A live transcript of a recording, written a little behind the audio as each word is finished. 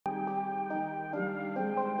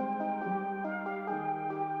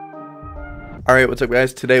Alright, what's up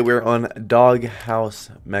guys? Today we're on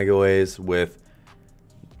Doghouse Megaways with,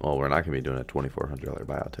 well, we're not going to be doing a $2,400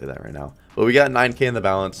 buy, I'll tell you that right now. But we got 9K in the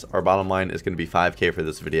balance. Our bottom line is going to be 5K for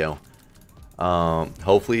this video.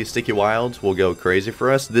 Hopefully Sticky Wilds will go crazy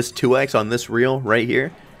for us. This 2X on this reel right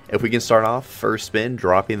here, if we can start off first spin,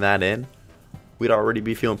 dropping that in, we'd already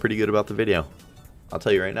be feeling pretty good about the video. I'll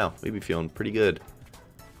tell you right now, we'd be feeling pretty good.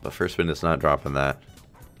 But first spin is not dropping that.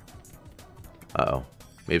 Uh-oh.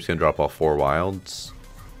 Maybe it's going to drop all 4 wilds.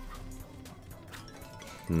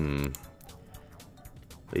 But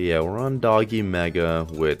yeah, we're on Doggy Mega,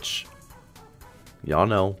 which y'all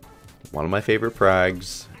know, one of my favorite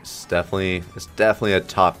prags. It's definitely a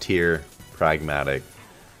top tier pragmatic.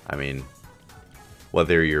 I mean,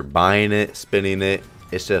 whether you're buying it, spinning it,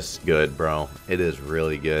 it's just good, bro. It is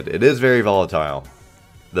really good. It is very volatile.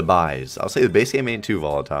 The buys, I'll say the base game ain't too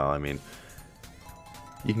volatile. I mean,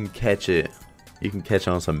 you can catch it. You can catch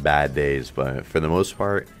on some bad days, but for the most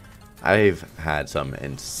part, I've had some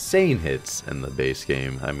insane hits in the base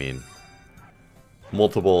game. I mean,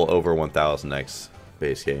 multiple over 1000x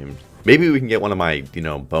base games. Maybe we can get one of my,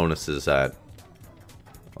 bonuses that,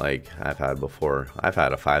 like, I've had before. I've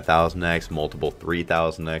had a 5000x, multiple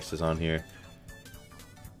 3000x's on here.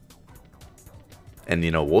 And,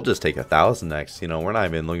 we'll just take a 1000x. We're not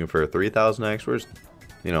even looking for a 3000x. We're just,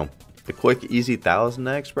 the quick, easy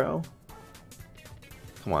 1000x, bro.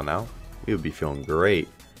 Come on now. We would be feeling great.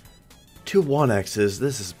 2 1X's.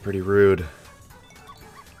 This is pretty rude.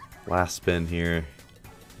 Last spin here.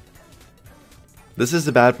 This is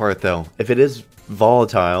the bad part though. If it is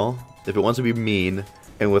volatile, if it wants to be mean,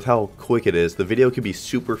 and with how quick it is, the video could be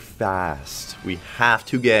super fast. We have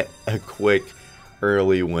to get a quick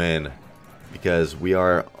early win because we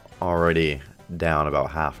are already down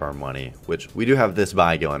about half our money, which we do have this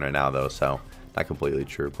buy going right now though, so not completely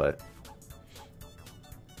true, but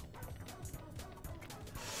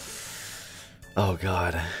oh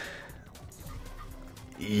god.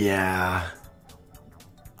 Yeah.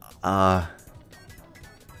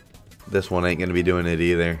 This one ain't gonna be doing it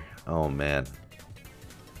either. Oh man.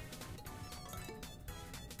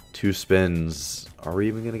 2 spins. Are we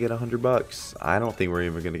even gonna get $100? I don't think we're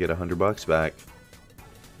even gonna get $100 back.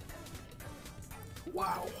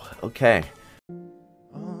 Wow. Okay.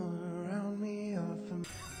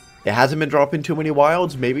 It hasn't been dropping too many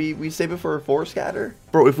wilds. Maybe we save it for a 4 scatter.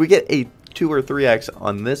 Bro, if we get a 2 or 3x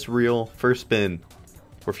on this reel first spin,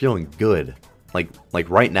 we're feeling good. Like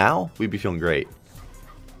right now, we'd be feeling great.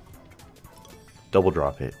 Double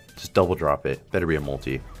drop it. Just double drop it. Better be a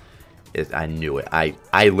multi. I knew it. I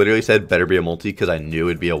literally said better be a multi because I knew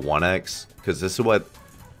it'd be a 1x. Because this is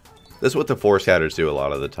what the 4 scatters do a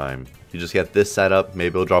lot of the time. You just get this set up.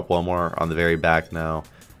 Maybe it'll drop one more on the very back now.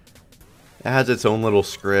 It has its own little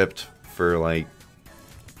script for like,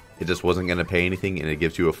 it just wasn't going to pay anything and it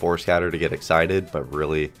gives you a 4 scatter to get excited, but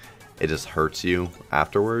really it just hurts you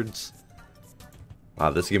afterwards. Wow,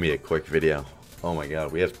 this is going to be a quick video. Oh my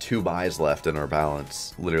god, we have 2 buys left in our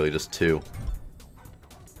balance. Literally just 2.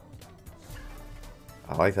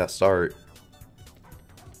 I like that start.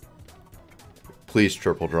 Please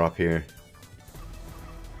triple drop here.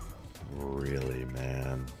 Really,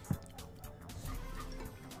 man.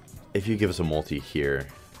 If you give us a multi here,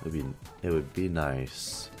 it would be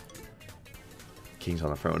nice. Kings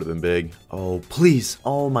on the front would have been big. Oh, please.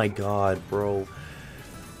 Oh my god, bro.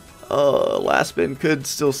 Last spin could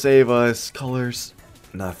still save us. Colors.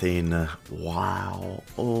 Nothing. Wow.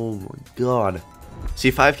 Oh my god.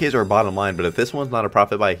 See, 5K is our bottom line, but if this one's not a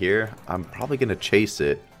profit buy here, I'm probably going to chase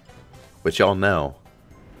it. Which y'all know.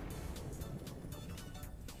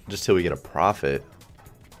 Just till we get a profit.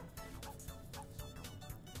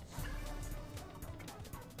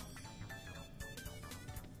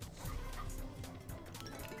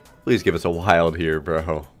 Please give us a wild here,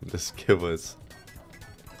 bro. Just give us...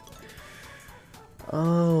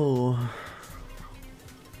 Oh.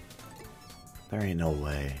 There ain't no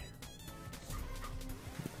way.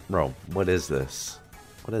 Bro, what is this?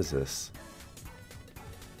 What is this?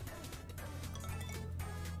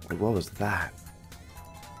 Like, what was that?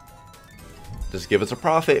 Just give us a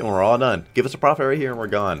profit and we're all done. Give us a profit right here and we're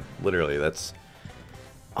gone. Literally, that's...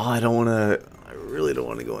 Oh, I really don't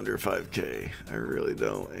want to go under 5K. I really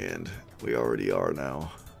don't, and we already are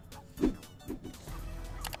now.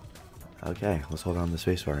 Okay, let's hold on to the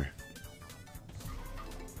spacebar.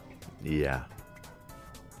 Yeah.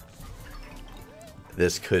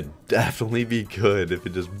 This could definitely be good if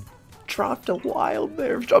it just dropped a wild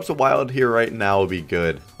there. If it drops a wild here right now, it would be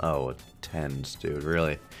good. Oh, 10s, dude,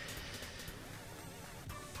 really?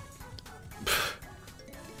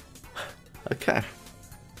 Okay.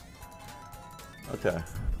 Okay.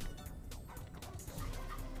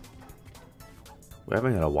 We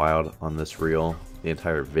haven't had a wild on this reel the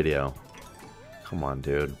entire video. Come on,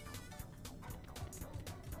 dude.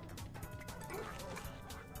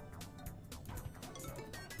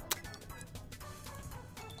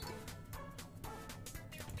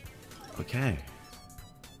 Okay.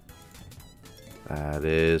 That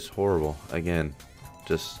is horrible. Again,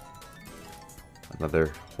 just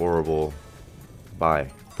another horrible buy.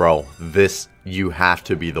 Bro, this, you have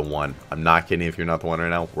to be the one. I'm not kidding. If you're not the one right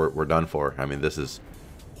now, we're done for. I mean, this is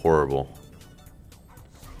horrible.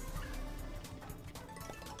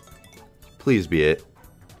 Please be it.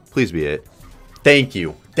 Please be it. Thank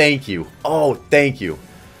you. Thank you. Oh, thank you.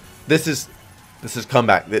 This is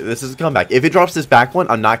comeback. This is a comeback. If it drops this back one,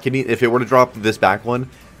 I'm not kidding. If it were to drop this back one,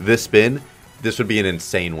 this spin, this would be an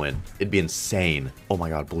insane win. It'd be insane. Oh my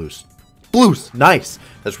god, blues. Blues! Nice!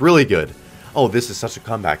 That's really good. Oh, this is such a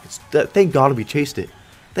comeback. Thank God we chased it.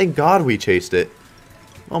 Thank God we chased it.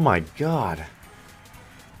 Oh my god.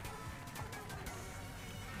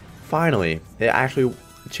 Finally, it actually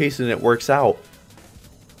chasing it works out.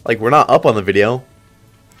 Like, we're not up on the video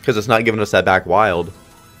because it's not giving us that back wild.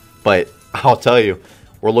 But I'll tell you,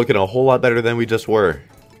 we're looking a whole lot better than we just were.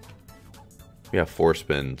 We have 4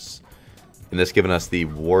 spins. And this giving us the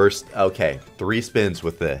worst. Okay, 3 spins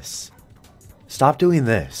with this. Stop doing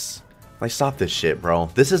this. Like, stop this shit,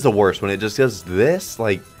 bro. This is the worst when it just does this,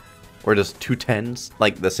 like, or just 2 10s,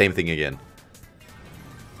 like the same thing again.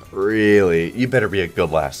 Really, you better be a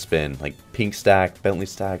good last spin. Like pink stack, Bentley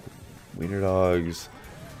stack, wiener dogs.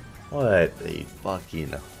 What a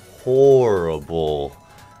fucking horrible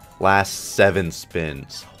last 7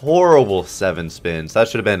 spins. Horrible 7 spins. That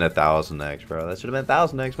should have been 1000x, bro. That should have been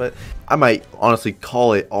 1000x, but I might honestly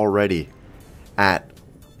call it already at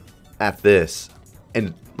this.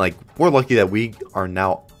 And like, we're lucky that we are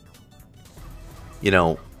now, you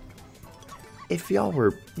know, if y'all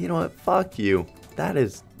were, you know what, fuck you. That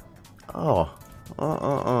is, oh,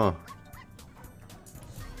 oh,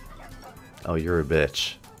 you're a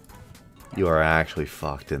bitch. You are actually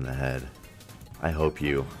fucked in the head. I hope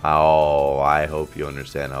you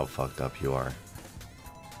understand how fucked up you are.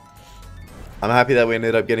 I'm happy that we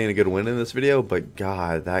ended up getting a good win in this video, but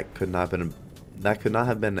god, that could not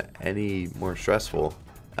have been any more stressful.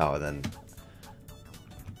 Oh, and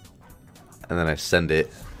then I send it.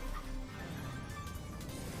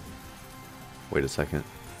 Wait a second.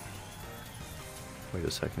 Wait a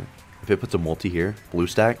second. If it puts a multi here, blue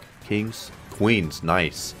stack, kings, queens,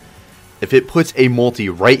 nice. If it puts a multi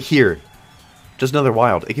right here, just another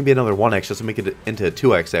wild. It can be another 1x just to make it into a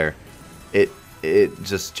 2x there. It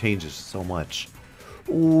just changes so much.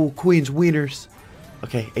 Ooh, queens, wieners.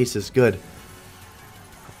 Okay, aces, good.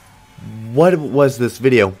 What was this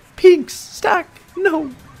video? Pinks, stack, no.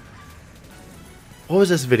 What was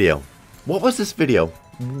this video? What was this video?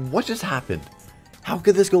 What just happened? How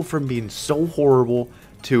could this go from being so horrible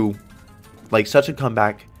to like such a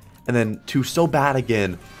comeback, and then to so bad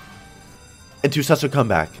again, and to such a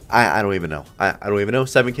comeback? I don't even know. I don't even know.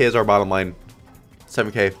 7K is our bottom line.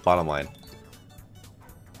 7K bottom line.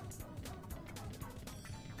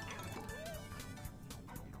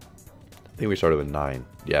 I think we started with 9.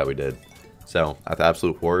 Yeah, we did. So at the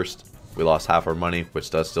absolute worst, we lost half our money,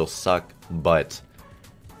 which does still suck, but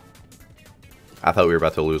I thought we were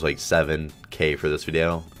about to lose like 7K for this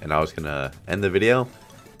video, and I was gonna end the video.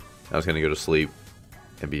 I was gonna go to sleep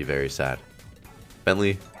and be very sad.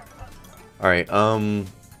 Bentley. Alright, I'm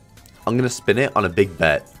gonna spin it on a big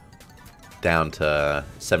bet down to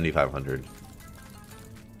 7,500.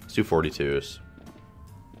 Let's do 42s.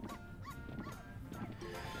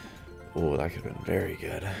 Oh, that could have been very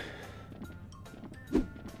good.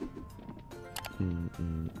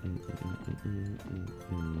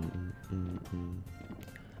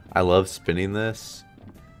 I love spinning this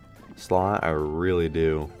slot. I really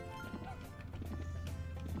do.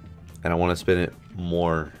 And I want to spin it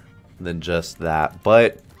more than just that.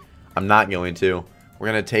 But I'm not going to.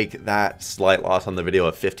 We're going to take that slight loss on the video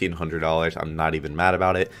of $1,500. I'm not even mad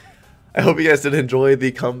about it. I hope you guys did enjoy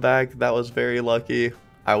the comeback. That was very lucky.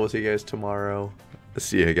 I will see you guys tomorrow.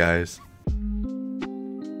 See you guys.